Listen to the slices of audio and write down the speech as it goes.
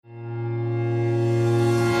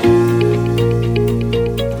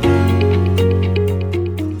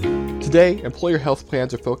Today, employer health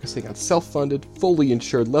plans are focusing on self-funded, fully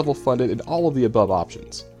insured, level-funded, and all of the above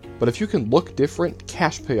options. But if you can look different,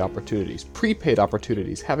 cash pay opportunities, prepaid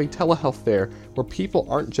opportunities, having telehealth there where people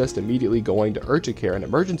aren't just immediately going to urgent care and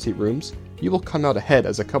emergency rooms, you will come out ahead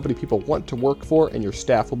as a company people want to work for and your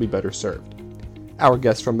staff will be better served. Our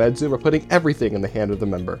guests from MedZoom are putting everything in the hand of the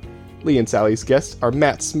member. Lee and Sally's guests are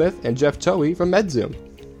Matt Smith and Jeff Towie from MedZoom.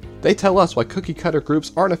 They tell us why cookie-cutter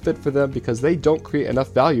groups aren't a fit for them because they don't create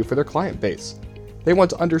enough value for their client base. They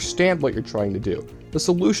want to understand what you're trying to do, the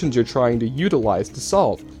solutions you're trying to utilize to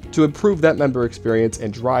solve, to improve that member experience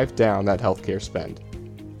and drive down that healthcare spend.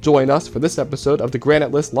 Join us for this episode of the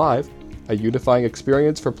Granite List Live. A unifying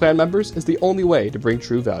experience for plan members is the only way to bring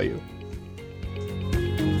true value.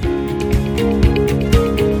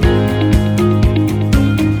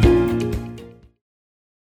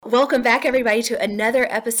 Welcome back, everybody, to another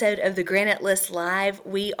episode of the Granite List Live.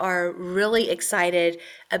 We are really excited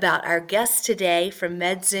about our guest today from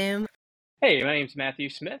MedZoom. Hey, my name's Matthew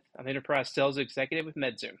Smith. I'm Enterprise Sales Executive with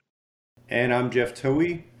MedZoom. And I'm Jeff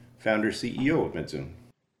Towie, Founder CEO of MedZoom.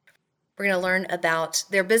 We're going to learn about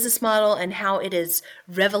their business model and how it is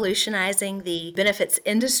revolutionizing the benefits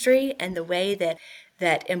industry and the way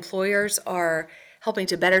that employers are helping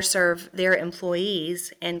to better serve their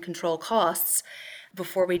employees and control costs.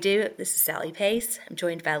 Before we do, this is Sally Pace. I'm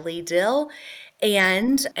joined by Lee Dill.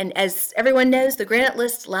 And as everyone knows, the Granite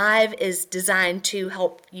List Live is designed to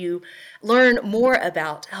help you learn more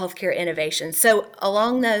about healthcare innovation. So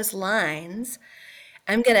along those lines,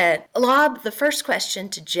 I'm going to lob the first question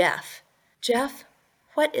to Jeff. Jeff,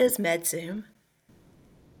 what is MedZoom?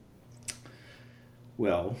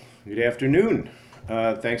 Well, good afternoon.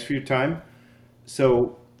 Thanks for your time.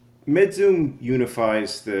 So MedZoom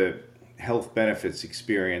unifies the health benefits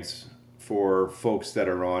experience for folks that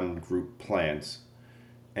are on group plans.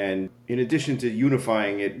 And in addition to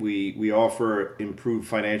unifying it, we offer improved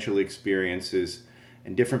financial experiences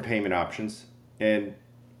and different payment options. And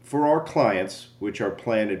for our clients, which are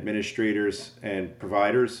plan administrators and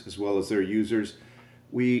providers, as well as their users,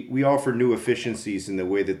 we offer new efficiencies in the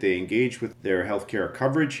way that they engage with their healthcare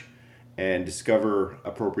coverage and discover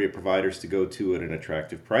appropriate providers to go to at an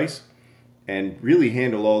attractive price, and really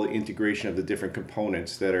handle all the integration of the different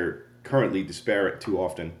components that are currently disparate too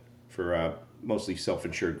often for mostly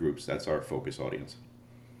self-insured groups. That's our focus audience.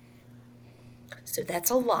 So that's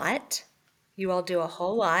a lot. You all do a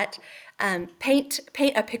whole lot. Paint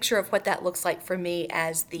a picture of what that looks like for me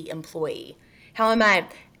as the employee. How am I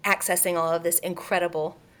accessing all of this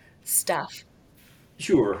incredible stuff?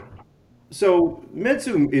 Sure. So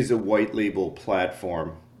MedZoom is a white label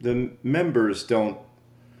platform. The members don't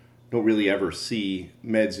really ever see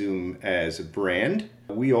MedZoom as a brand.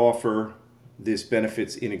 We offer this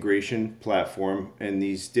benefits integration platform and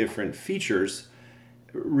these different features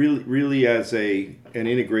really as an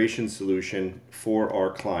integration solution for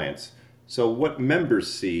our clients. So what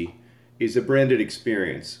members see is a branded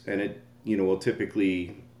experience, and it will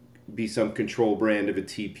typically be some control brand of a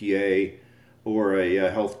TPA or a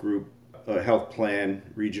health group, a health plan,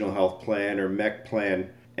 regional health plan, or MEC plan,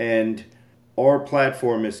 and our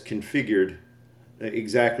platform is configured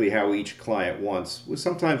exactly how each client wants,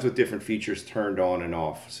 sometimes with different features turned on and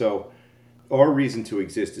off. So our reason to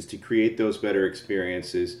exist is to create those better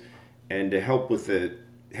experiences and to help with the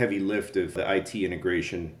heavy lift of the IT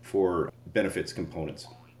integration for benefits components.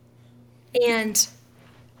 And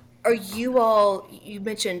are you all, you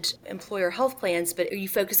mentioned employer health plans, but are you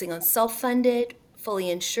focusing on self-funded,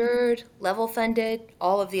 fully insured, level funded,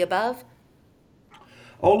 all of the above?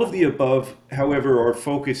 All of the above. However, our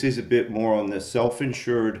focus is a bit more on the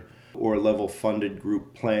self-insured or level-funded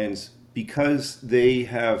group plans because they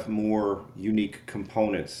have more unique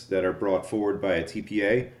components that are brought forward by a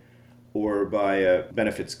TPA or by a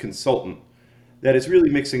benefits consultant that is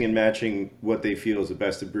really mixing and matching what they feel is the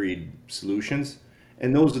best-of-breed solutions.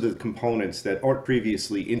 And those are the components that aren't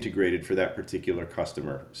previously integrated for that particular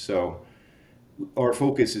customer. So our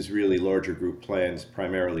focus is really larger group plans,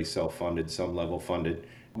 primarily self-funded, some level funded.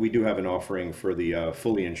 We do have an offering for the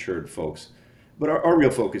fully insured folks, but our real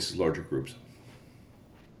focus is larger groups.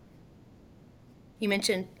 You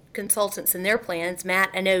mentioned consultants and their plans. Matt,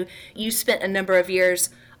 I know you spent a number of years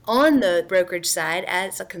on the brokerage side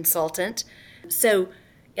as a consultant. So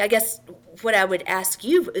I guess what I would ask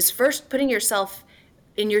you is first putting yourself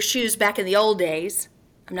in your shoes back in the old days.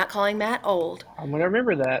 I'm not calling Matt old. I'm going to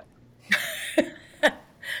remember that.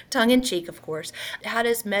 Tongue in cheek, of course. How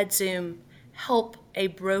does MedZoom help a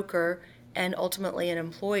broker and ultimately an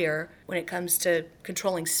employer when it comes to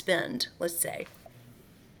controlling spend, let's say?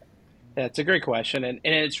 Yeah, it's a great question. And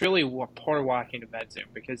it's really part of why I came to MedZoom,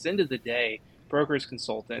 because at the end of the day, brokers,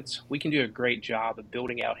 consultants, we can do a great job of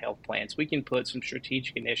building out health plans. We can put some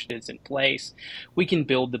strategic initiatives in place. We can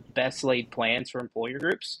build the best laid plans for employer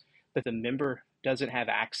groups, but the member doesn't have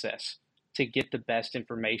access to get the best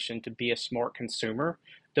information to be a smart consumer.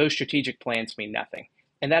 Those strategic plans mean nothing.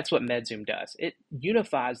 And that's what MedZoom does. It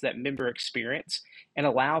unifies that member experience and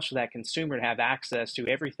allows for that consumer to have access to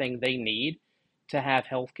everything they need to have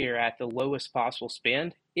healthcare at the lowest possible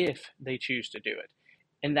spend if they choose to do it.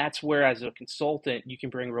 And that's where, as a consultant, you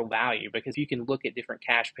can bring real value because you can look at different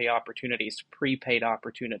cash pay opportunities, prepaid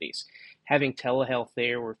opportunities, having telehealth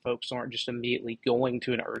there where folks aren't just immediately going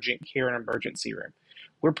to an urgent care and emergency room.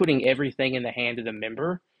 We're putting everything in the hand of the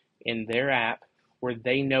member in their app where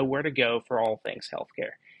they know where to go for all things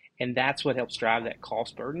healthcare. And that's what helps drive that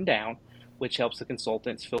cost burden down, which helps the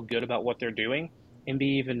consultants feel good about what they're doing and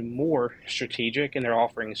be even more strategic in their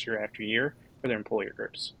offerings year after year for their employer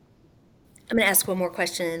groups. I'm going to ask one more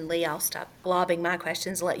question, and Lee, I'll stop lobbing my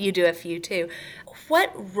questions and let you do a few too.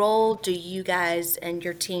 What role do you guys and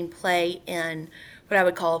your team play in what I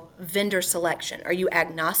would call vendor selection? Are you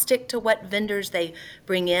agnostic to what vendors they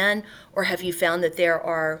bring in, or have you found that there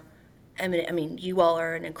are, I mean, you all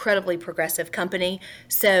are an incredibly progressive company,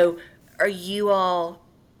 so are you all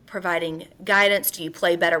providing guidance? Do you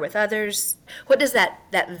play better with others? What does that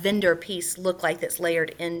vendor piece look like that's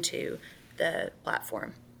layered into the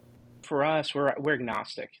platform? For us, we're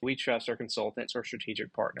agnostic. We trust our consultants or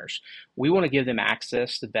strategic partners. We want to give them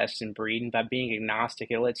access to best in breed, and by being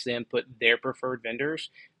agnostic, it lets them put their preferred vendors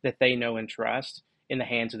that they know and trust in the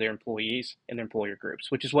hands of their employees and their employer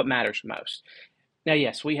groups, which is what matters most. Now,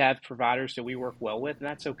 yes, we have providers that we work well with, and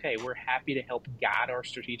that's okay. We're happy to help guide our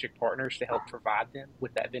strategic partners to help provide them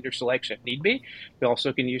with that vendor selection if need be. We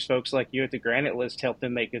also can use folks like you at the Granite List to help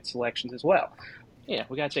them make good selections as well. Yeah,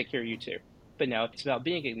 we got to take care of you too. But no, it's about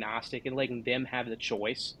being agnostic and letting them have the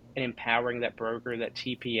choice and empowering that broker, that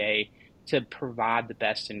TPA, to provide the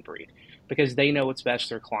best in breed because they know what's best for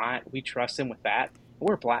their client. We trust them with that.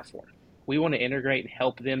 We're a platform. We want to integrate and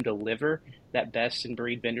help them deliver that best in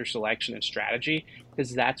breed vendor selection and strategy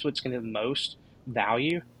because that's what's going to have the most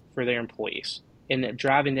value for their employees. And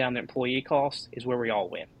driving down the employee cost is where we all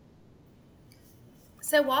win.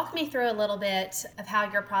 So walk me through a little bit of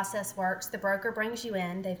how your process works. The broker brings you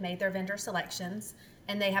in, they've made their vendor selections,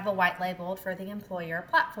 and they have a white labeled for the employer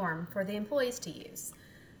platform for the employees to use.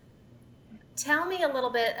 Tell me a little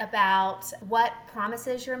bit about what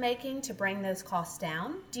promises you're making to bring those costs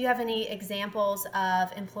down. Do you have any examples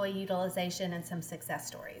of employee utilization and some success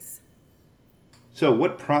stories? So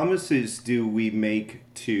what promises do we make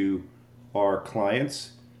to our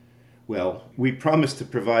clients? Well, we promise to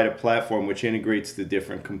provide a platform which integrates the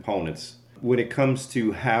different components. When it comes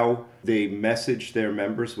to how they message their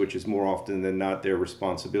members, which is more often than not their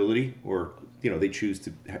responsibility, or they choose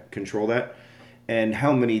to control that, and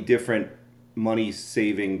how many different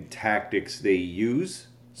money-saving tactics they use.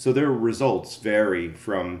 So their results vary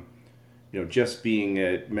from just being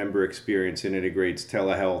a member experience and integrates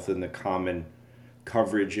telehealth and the common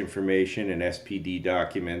coverage information and SPD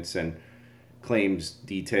documents and claims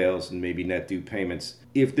details and maybe net due payments.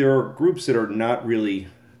 If there are groups that are not really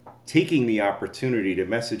taking the opportunity to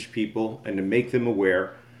message people and to make them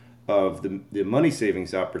aware of the money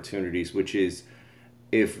savings opportunities, which is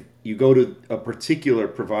if you go to a particular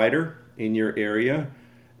provider in your area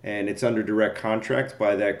and it's under direct contract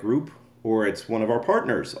by that group, or it's one of our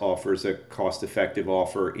partners offers a cost-effective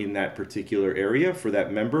offer in that particular area for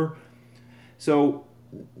that member. So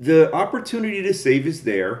the opportunity to save is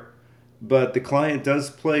there, but the client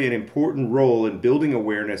does play an important role in building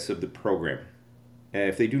awareness of the program. And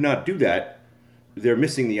if they do not do that, they're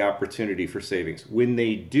missing the opportunity for savings. When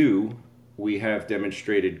they do, we have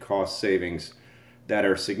demonstrated cost savings that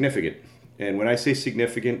are significant. And when I say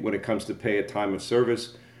significant, when it comes to pay at time of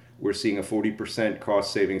service, we're seeing a 40%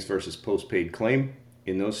 cost savings versus postpaid claim.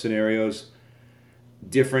 In those scenarios,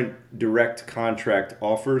 different direct contract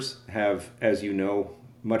offers have, as you know,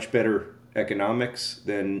 much better economics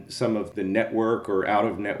than some of the network or out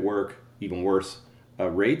of network, even worse,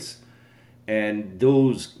 rates. And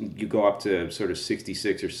those you go up to sort of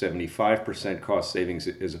 66 or 75% cost savings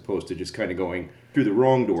as opposed to just kind of going through the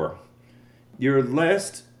wrong door. Your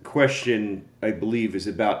last question, I believe, is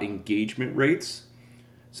about engagement rates.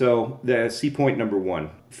 So that's C point number one.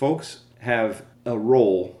 Folks have a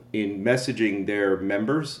role in messaging their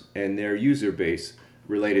members and their user base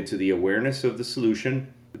related to the awareness of the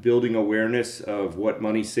solution, building awareness of what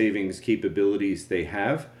money savings capabilities they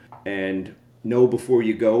have, and know before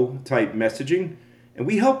you go type messaging. And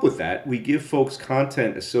we help with that. We give folks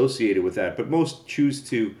content associated with that, but most choose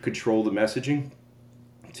to control the messaging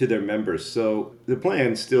to their members. So the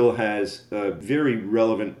plan still has a very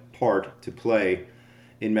relevant part to play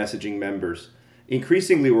in messaging members.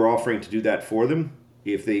 Increasingly, we're offering to do that for them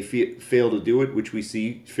if they fail to do it, which we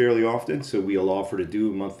see fairly often. So we'll offer to do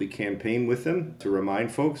a monthly campaign with them to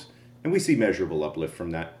remind folks, and we see measurable uplift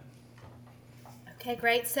from that. Okay,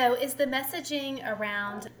 great. So is the messaging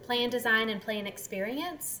around plan design and plan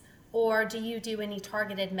experience, or do you do any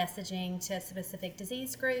targeted messaging to specific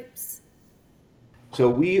disease groups? So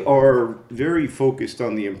we are very focused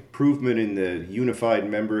on the improvement in the unified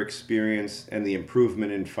member experience and the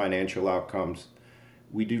improvement in financial outcomes.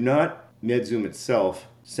 We do not, MedZoom itself,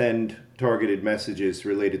 send targeted messages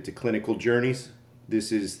related to clinical journeys.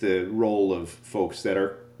 This is the role of folks that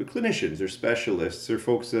are clinicians or specialists or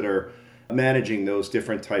folks that are managing those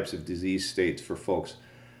different types of disease states for folks.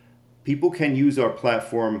 People can use our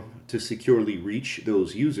platform to securely reach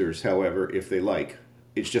those users, however, if they like.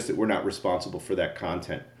 It's just that we're not responsible for that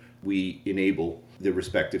content. We enable the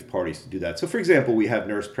respective parties to do that. So for example, we have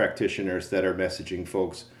nurse practitioners that are messaging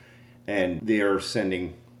folks and they are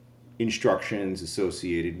sending instructions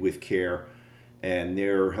associated with care and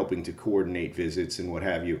they're helping to coordinate visits and what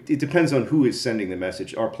have you. It depends on who is sending the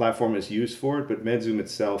message. Our platform is used for it, but MedZoom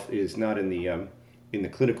itself is not in the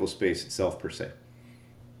clinical space itself per se.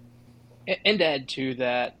 And to add to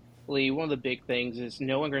that, Lee, one of the big things is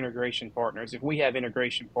knowing our integration partners. If we have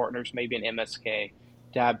integration partners, maybe an MSK,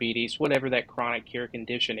 diabetes, whatever that chronic care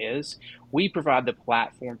condition is, we provide the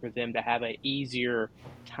platform for them to have an easier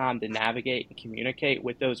time to navigate and communicate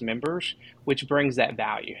with those members, which brings that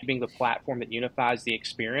value. Being the platform that unifies the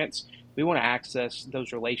experience, we want to access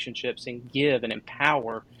those relationships and give and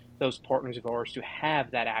empower those partners of ours to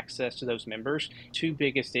have that access to those members. Two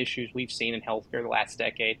biggest issues we've seen in healthcare the last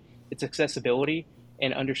decade, it's accessibility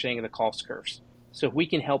and understanding the cost curves. So if we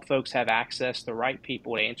can help folks have access to the right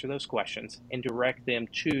people to answer those questions and direct them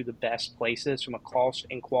to the best places from a cost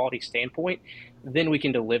and quality standpoint, then we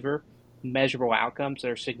can deliver measurable outcomes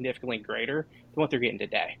that are significantly greater than what they're getting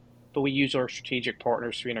today. But we use our strategic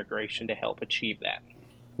partners through integration to help achieve that.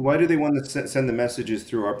 Why do they want to send the messages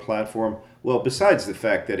through our platform? Well, besides the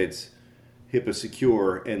fact that it's HIPAA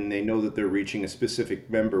secure and they know that they're reaching a specific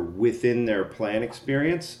member within their plan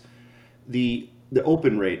experience, the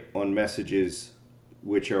open rate on messages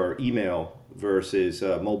which are email versus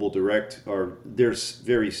mobile direct, there's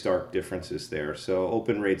very stark differences there. So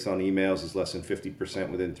open rates on emails is less than 50%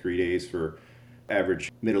 within 3 days for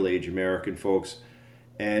average middle-aged American folks.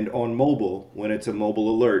 And on mobile, when it's a mobile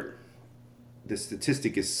alert, the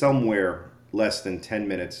statistic is somewhere less than 10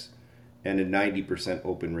 minutes and a 90%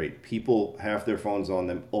 open rate. People have their phones on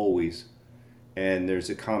them always. And there's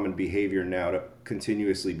a common behavior now to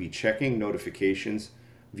continuously be checking notifications,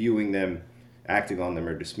 viewing them, acting on them,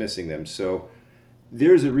 or dismissing them. So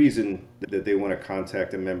there's a reason that they want to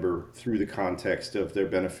contact a member through the context of their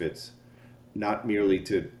benefits, not merely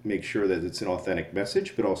to make sure that it's an authentic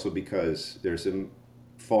message, but also because there's a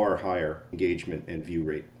far higher engagement and view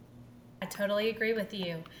rate. I totally agree with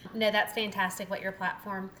you. No, that's fantastic what your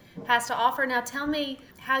platform has to offer. Now tell me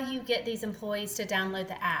how you get these employees to download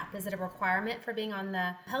the app. Is it a requirement for being on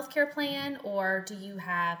the healthcare plan, or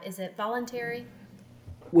is it voluntary?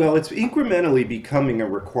 Well, it's incrementally becoming a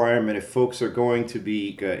requirement if folks are going to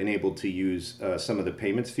be enabled to use some of the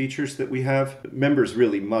payments features that we have. Members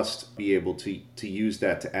really must be able to use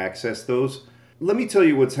that to access those. Let me tell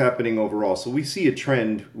you what's happening overall. So we see a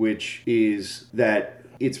trend, which is that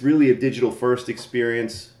it's really a digital first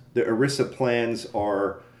experience. The ERISA plans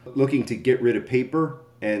are looking to get rid of paper,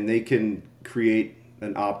 and they can create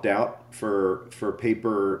an opt-out for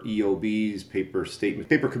paper EOBs, paper statements,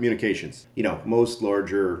 paper communications. Most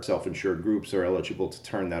larger self-insured groups are eligible to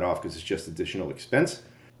turn that off because it's just additional expense.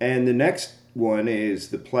 And the next one is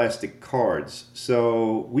the plastic cards.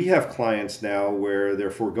 So we have clients now where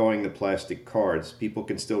they're foregoing the plastic cards. People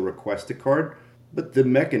can still request a card, but the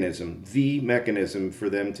mechanism for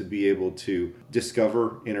them to be able to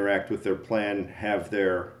discover, interact with their plan, have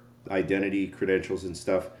their identity, credentials and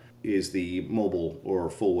stuff, is the mobile or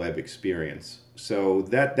full web experience. So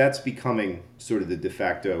that's becoming sort of the de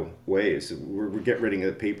facto way. So we're getting rid of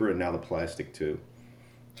the paper and now the plastic too.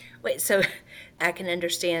 Wait, so I can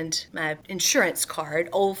understand my insurance card,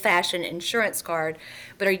 old-fashioned insurance card,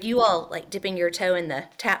 but are you all like dipping your toe in the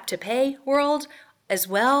tap to pay world as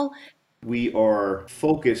well? We are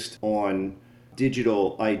focused on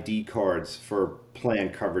digital ID cards for plan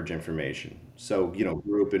coverage information. So,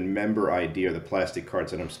 group and member ID are the plastic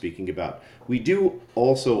cards that I'm speaking about. We do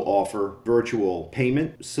also offer virtual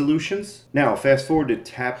payment solutions. Now, fast forward to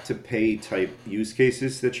tap to pay type use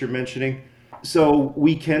cases that you're mentioning. So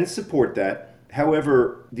we can support that.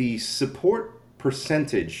 However, the support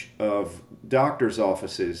percentage of doctors'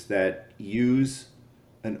 offices that use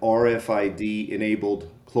an RFID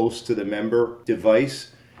enabled close to the member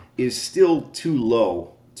device is still too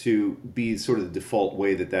low to be sort of the default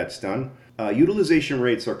way that that's done. Utilization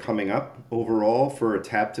rates are coming up overall for a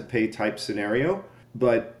tap to pay type scenario,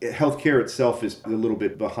 but healthcare itself is a little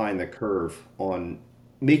bit behind the curve on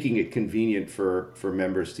making it convenient for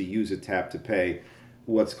members to use a tap to pay,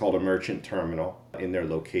 what's called a merchant terminal, in their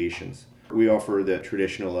locations. We offer the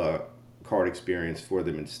traditional card experience for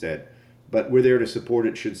them instead, but we're there to support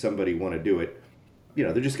it should somebody want to do it.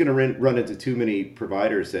 They're just going to run into too many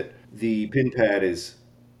providers that the pin pad is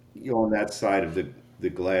on that side of the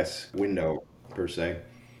glass window, per se.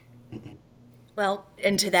 Well,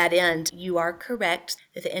 and to that end, you are correct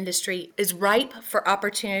that the industry is ripe for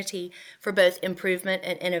opportunity for both improvement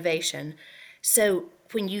and innovation. So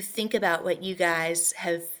when you think about what you guys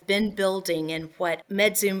have been building and what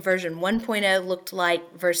MedZoom version 1.0 looked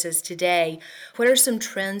like versus today, what are some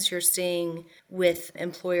trends you're seeing with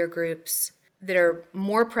employer groups that are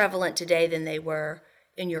more prevalent today than they were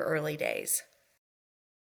in your early days?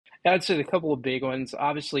 I'd say a couple of big ones.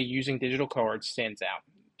 Obviously, using digital cards stands out.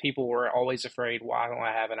 People were always afraid, why don't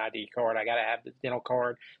I have an ID card? I got to have the dental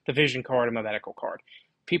card, the vision card, and my medical card.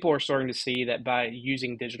 People are starting to see that by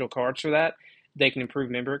using digital cards for that, they can improve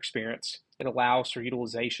member experience. It allows for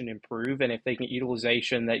utilization to improve, and if they can get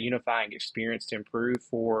utilization, that unifying experience to improve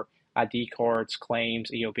for ID cards,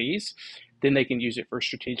 claims, EOBs, then they can use it for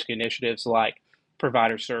strategic initiatives like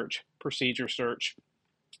provider search, procedure search,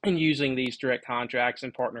 and using these direct contracts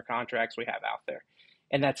and partner contracts we have out there.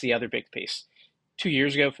 And that's the other big piece. 2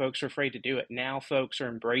 years ago, folks were afraid to do it. Now folks are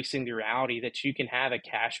embracing the reality that you can have a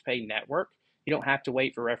cash pay network. You don't have to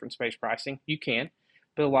wait for reference-based pricing. You can,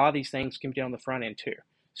 but a lot of these things can be on the front end too.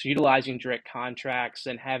 So utilizing direct contracts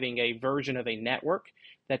and having a version of a network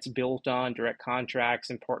that's built on direct contracts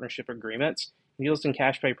and partnership agreements yields in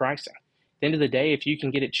cash pay pricing. At the end of the day, if you can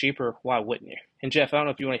get it cheaper, why wouldn't you? And Jeff, I don't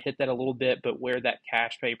know if you want to hit that a little bit, but where that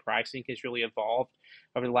cash pay pricing has really evolved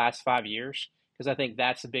over the last 5 years, because I think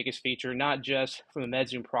that's the biggest feature, not just from a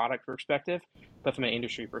MedZoom product perspective, but from an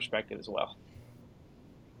industry perspective as well.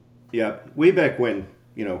 Yeah, way back when,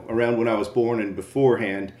 around when I was born and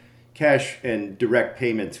beforehand, cash and direct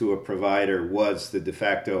payment to a provider was the de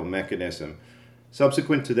facto mechanism.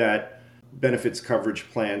 Subsequent to that, benefits coverage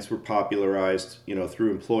plans were popularized, through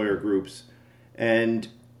employer groups. And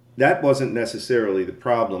that wasn't necessarily the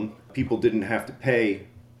problem. People didn't have to pay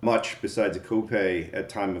much besides a copay at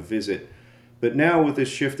time of visit. But now with this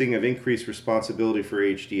shifting of increased responsibility for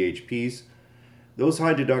HDHPs, those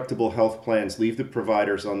high deductible health plans leave the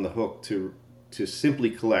providers on the hook to simply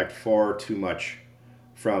collect far too much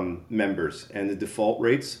from members. And the default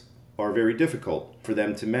rates are very difficult for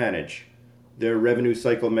them to manage. Their revenue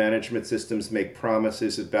cycle management systems make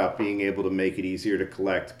promises about being able to make it easier to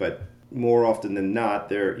collect, but more often than not,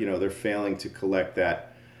 they're failing to collect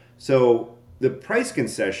that. So the price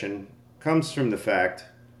concession comes from the fact,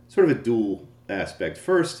 sort of a dual aspect.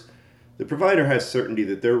 First, the provider has certainty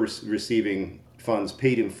that they're receiving funds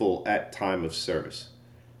paid in full at time of service.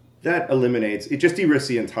 That it just de-risks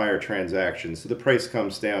the entire transaction. So the price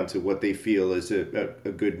comes down to what they feel is a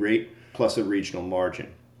good rate plus a regional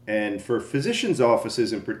margin. And for physicians'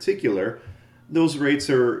 offices in particular, those rates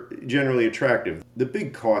are generally attractive.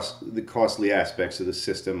 The costly aspects of the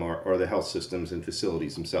system are the health systems and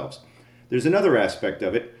facilities themselves. There's another aspect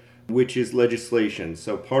of it, which is legislation.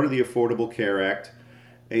 So part of the Affordable Care Act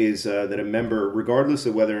is that a member, regardless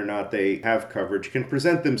of whether or not they have coverage, can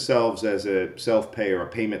present themselves as a self-pay or a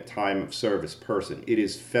payment time of service person. It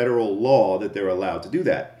is federal law that they're allowed to do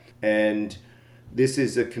that. And this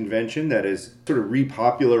is a convention that has sort of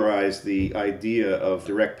repopularized the idea of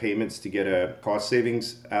direct payments to get a cost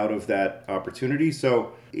savings out of that opportunity.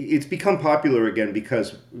 So it's become popular again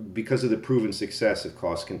because of the proven success of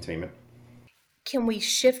cost containment. Can we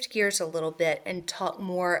shift gears a little bit and talk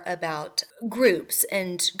more about groups,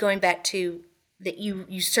 and going back to that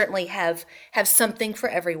you certainly have something for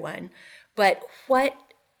everyone, but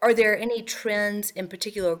are there any trends in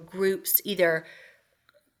particular groups, either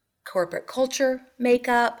corporate culture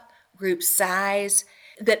makeup, group size,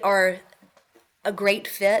 that are a great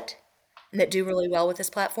fit and that do really well with this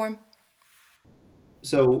platform?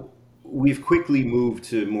 So we've quickly moved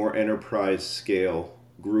to more enterprise scale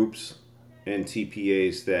groups and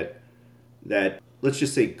TPAs that let's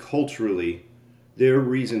just say culturally, their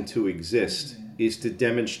reason to exist is to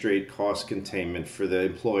demonstrate cost containment for the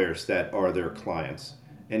employers that are their clients.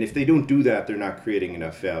 And if they don't do that, they're not creating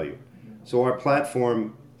enough value. So our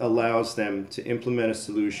platform allows them to implement a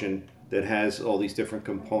solution that has all these different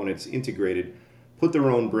components integrated, put their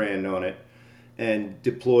own brand on it, and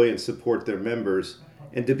deploy and support their members,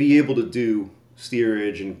 and to be able to do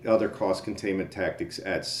steerage and other cost containment tactics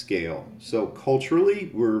at scale. So culturally,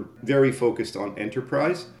 we're very focused on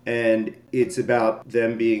enterprise, and it's about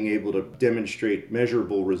them being able to demonstrate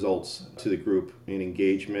measurable results to the group in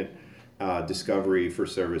engagement, discovery for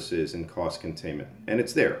services, and cost containment. And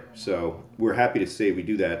it's there. So we're happy to say we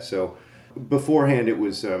do that. So beforehand, it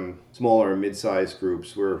was smaller and mid-sized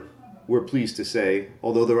groups. We're pleased to say,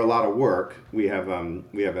 although they're a lot of work, we have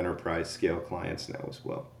enterprise scale clients now as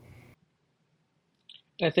well.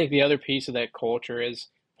 I think the other piece of that culture is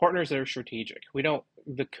partners that are strategic.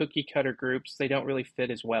 The cookie cutter groups, they don't really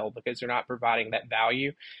fit as well because they're not providing that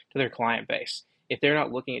value to their client base. If they're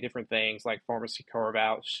not looking at different things like pharmacy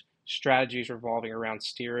carve-outs, strategies revolving around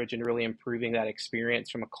steerage and really improving that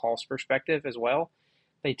experience from a cost perspective as well,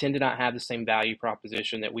 they tend to not have the same value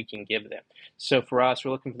proposition that we can give them. So for us,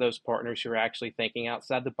 we're looking for those partners who are actually thinking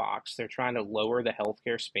outside the box. They're trying to lower the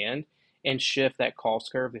healthcare spend and shift that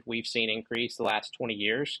cost curve that we've seen increase the last 20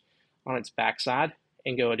 years on its backside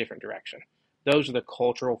and go a different direction. Those are the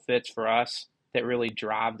cultural fits for us that really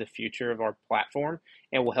drive the future of our platform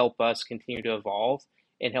and will help us continue to evolve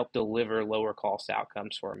and help deliver lower cost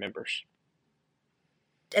outcomes for our members.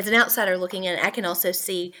 As an outsider looking in, I can also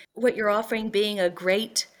see what you're offering being a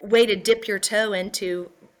great way to dip your toe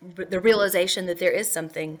into the realization that there is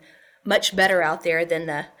something much better out there than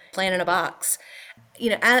the plan in a box.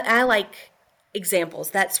 I like examples.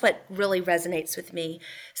 That's what really resonates with me.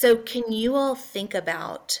 So can you all think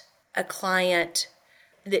about a client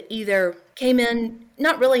that either came in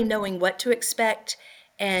not really knowing what to expect,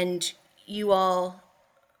 and you all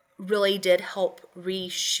really did help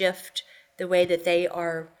reshift the way that they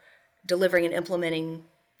are delivering and implementing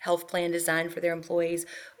health plan design for their employees,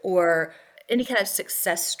 or any kind of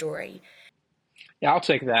success story? Yeah, I'll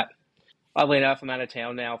take that. Oddly enough, I'm out of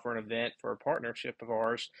town now for an event for a partnership of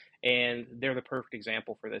ours, and they're the perfect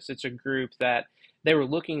example for this. It's a group that they were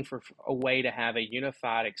looking for a way to have a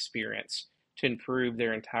unified experience to improve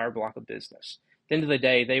their entire block of business. At the end of the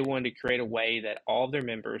day, they wanted to create a way that all of their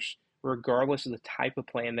members, regardless of the type of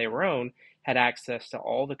plan they were on, had access to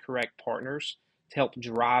all the correct partners to help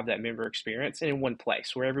drive that member experience, and in one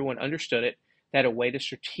place where everyone understood it, they had a way to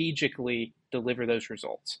strategically deliver those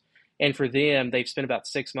results. And for them, they've spent about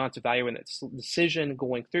 6 months evaluating that decision,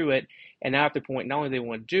 going through it, and now at the point, not only do they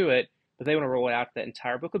want to do it, but they want to roll it out to that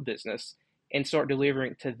entire book of business and start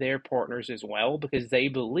delivering to their partners as well, because they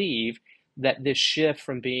believe that this shift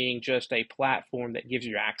from being just a platform that gives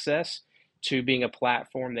you access to being a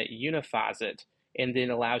platform that unifies it and then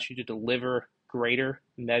allows you to deliver greater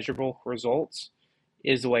measurable results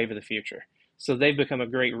is the wave of the future. So they've become a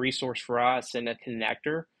great resource for us and a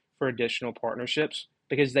connector for additional partnerships,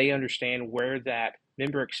 because they understand where that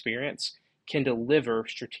member experience can deliver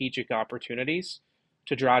strategic opportunities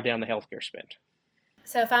to drive down the healthcare spend.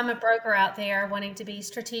 So if I'm a broker out there wanting to be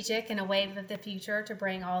strategic in a wave of the future to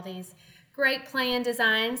bring all these great plan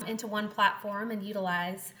designs into one platform and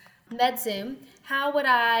utilize MedZoom, how would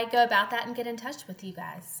I go about that and get in touch with you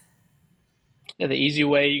guys? Yeah, the easy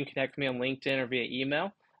way, you can connect with me on LinkedIn or via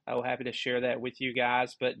email. I'm happy to share that with you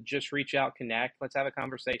guys, but just reach out, connect, let's have a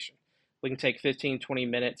conversation. We can take 15, 20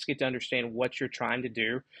 minutes, get to understand what you're trying to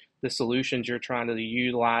do, the solutions you're trying to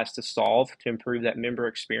utilize to solve to improve that member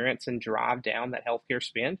experience and drive down that healthcare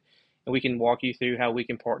spend. And we can walk you through how we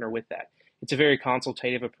can partner with that. It's a very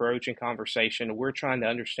consultative approach and conversation. We're trying to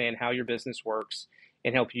understand how your business works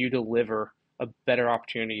and help you deliver a better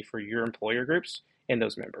opportunity for your employer groups and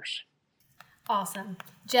those members. Awesome.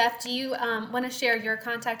 Jeff, do you want to share your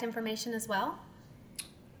contact information as well?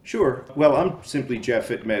 Sure. Well, I'm simply Jeff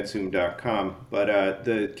at medzoom.com, but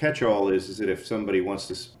the catch-all is that if somebody wants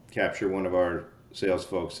to capture one of our sales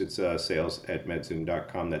folks, it's sales at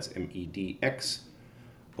medzoom.com. That's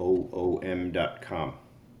medzoom.com.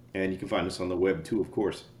 And you can find us on the web too, of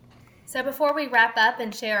course. So before we wrap up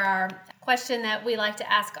and share our question that we like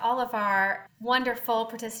to ask all of our wonderful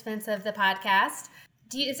participants of the podcast,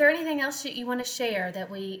 is there anything else that you want to share that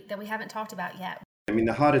we haven't talked about yet? I mean,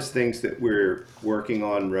 the hottest things that we're working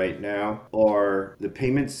on right now are the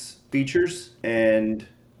payments features and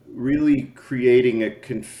really creating a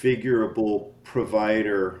configurable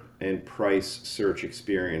provider and price search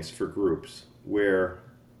experience for groups where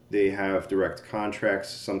they have direct contracts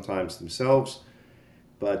sometimes themselves,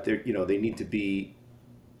 but they need to be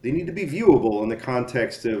viewable in the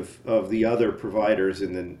context of the other providers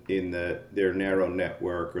in their narrow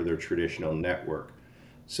network or their traditional network.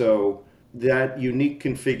 So that unique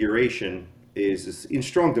configuration is in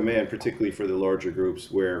strong demand, particularly for the larger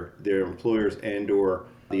groups where their employers and or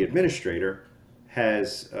the administrator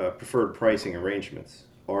has preferred pricing arrangements.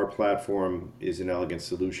 our platform is an elegant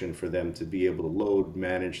solution for them to be able to load,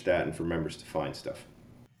 manage that, and for members to find stuff.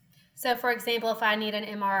 So, for example, if I need an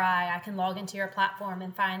MRI, I can log into your platform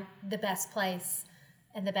and find the best place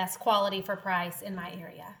and the best quality for price in my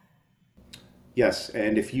area. Yes,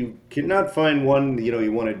 and if you cannot find one,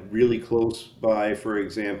 you want it really close by, for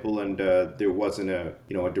example, and there wasn't a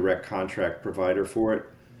direct contract provider for it,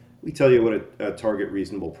 we tell you what a target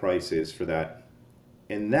reasonable price is for that.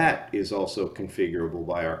 And that is also configurable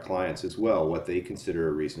by our clients as well, what they consider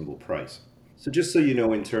a reasonable price. So just so you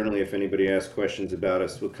know internally, if anybody asks questions about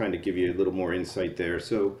us, we'll kind of give you a little more insight there.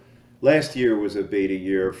 So last year was a beta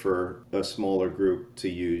year for a smaller group to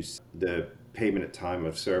use the payment at time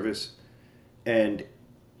of service. And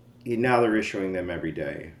now they're issuing them every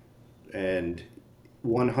day. And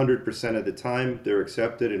 100% of the time they're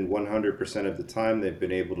accepted, and 100% of the time they've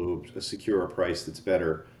been able to secure a price that's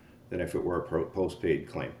better than if it were a postpaid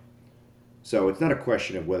claim. So it's not a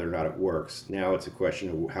question of whether or not it works. Now it's a question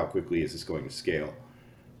of how quickly is this going to scale.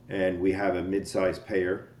 And we have a mid-sized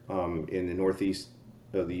payer in the northeast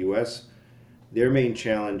of the U.S. Their main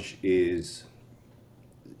challenge is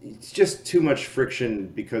it's just too much friction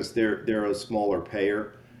because they're a smaller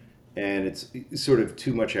payer, and it's sort of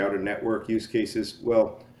too much out-of-network use cases.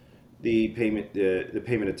 Well, the payment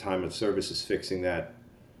at time of service is fixing that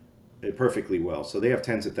perfectly well. So they have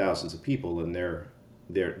tens of thousands of people, and they're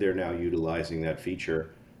now utilizing that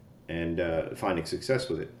feature and finding success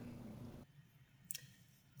with it.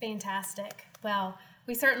 Fantastic. Well,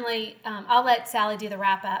 we certainly, I'll let Sally do the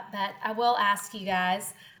wrap up, but I will ask you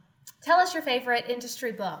guys, tell us your favorite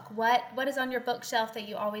industry book. What is on your bookshelf that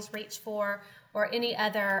you always reach for, or any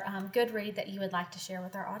other good read that you would like to share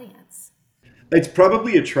with our audience? It's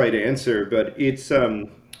probably a trite answer, but it's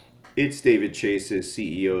David Chase's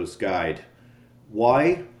CEO's Guide.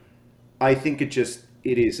 Why? I think it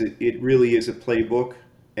really is a playbook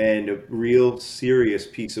and a real serious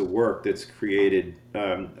piece of work that's created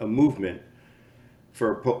a movement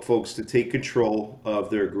for folks to take control of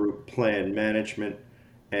their group plan management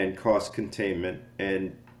and cost containment.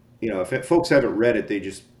 And if folks haven't read it, they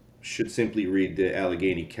just should simply read the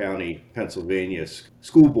Allegheny County, Pennsylvania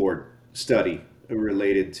school board study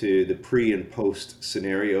related to the pre and post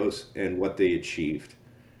scenarios and what they achieved.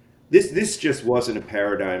 This just wasn't a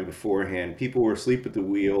paradigm beforehand. People were asleep at the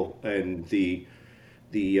wheel, and the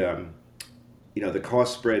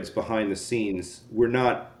cost spreads behind the scenes were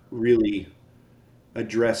not really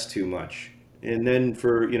addressed too much. And then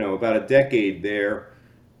for about a decade there,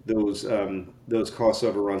 those cost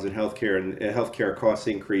overruns in healthcare and healthcare cost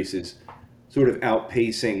increases sort of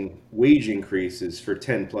outpacing wage increases for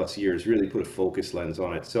 10 plus years really put a focus lens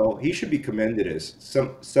on it. So he should be commended as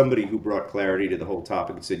somebody who brought clarity to the whole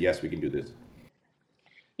topic and said, yes, we can do this.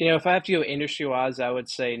 If I have to go industry wise, I would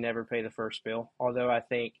say never pay the first bill. Although I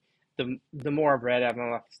think the more I've read, I'm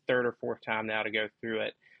on the third or fourth time now to go through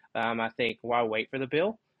it. I think why wait for the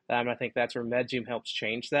bill? I think that's where MedZoom helps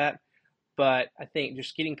change that. But I think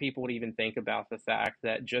just getting people to even think about the fact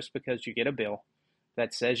that just because you get a bill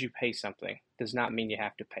that says you pay something does not mean you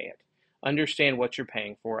have to pay it. Understand what you're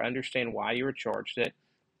paying for, understand why you were charged it,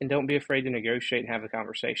 and don't be afraid to negotiate and have a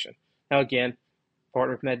conversation. Now, again,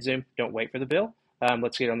 partner with MedZoom, don't wait for the bill.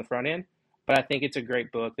 Let's get on the front end. But I think it's a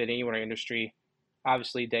great book that anyone in our industry,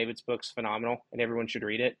 obviously David's book's phenomenal and everyone should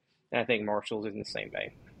read it. And I think Marshall's in the same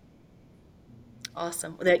vein.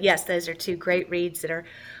 Awesome. Yes, those are two great reads that are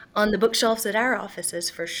on the bookshelves at our offices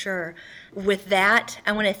for sure. With that,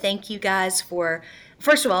 I want to thank you guys for,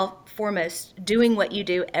 first of all, foremost, doing what you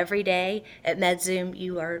do every day at MedZoom.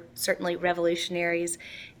 You are certainly revolutionaries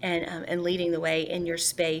and leading the way in your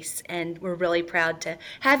space. And we're really proud to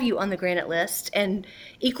have you on the Granite List, and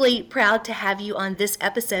equally proud to have you on this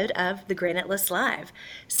episode of the Granite List Live.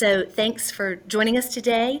 So thanks for joining us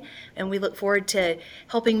today, and we look forward to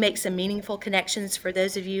helping make some meaningful connections for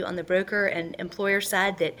those of you on the broker and employer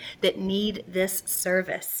side that need this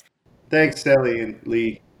service. Thanks, Sally and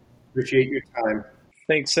Lee. Appreciate your time.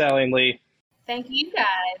 Thanks, Sally and Lee. Thank you, guys.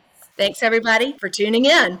 Thanks, everybody, for tuning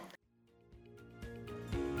in.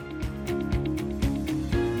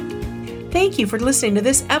 Thank you for listening to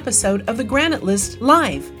this episode of the Granite List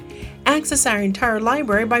Live. Access our entire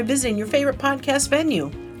library by visiting your favorite podcast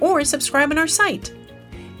venue or subscribe on our site,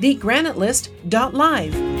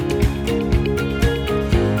 thegranitelist.live.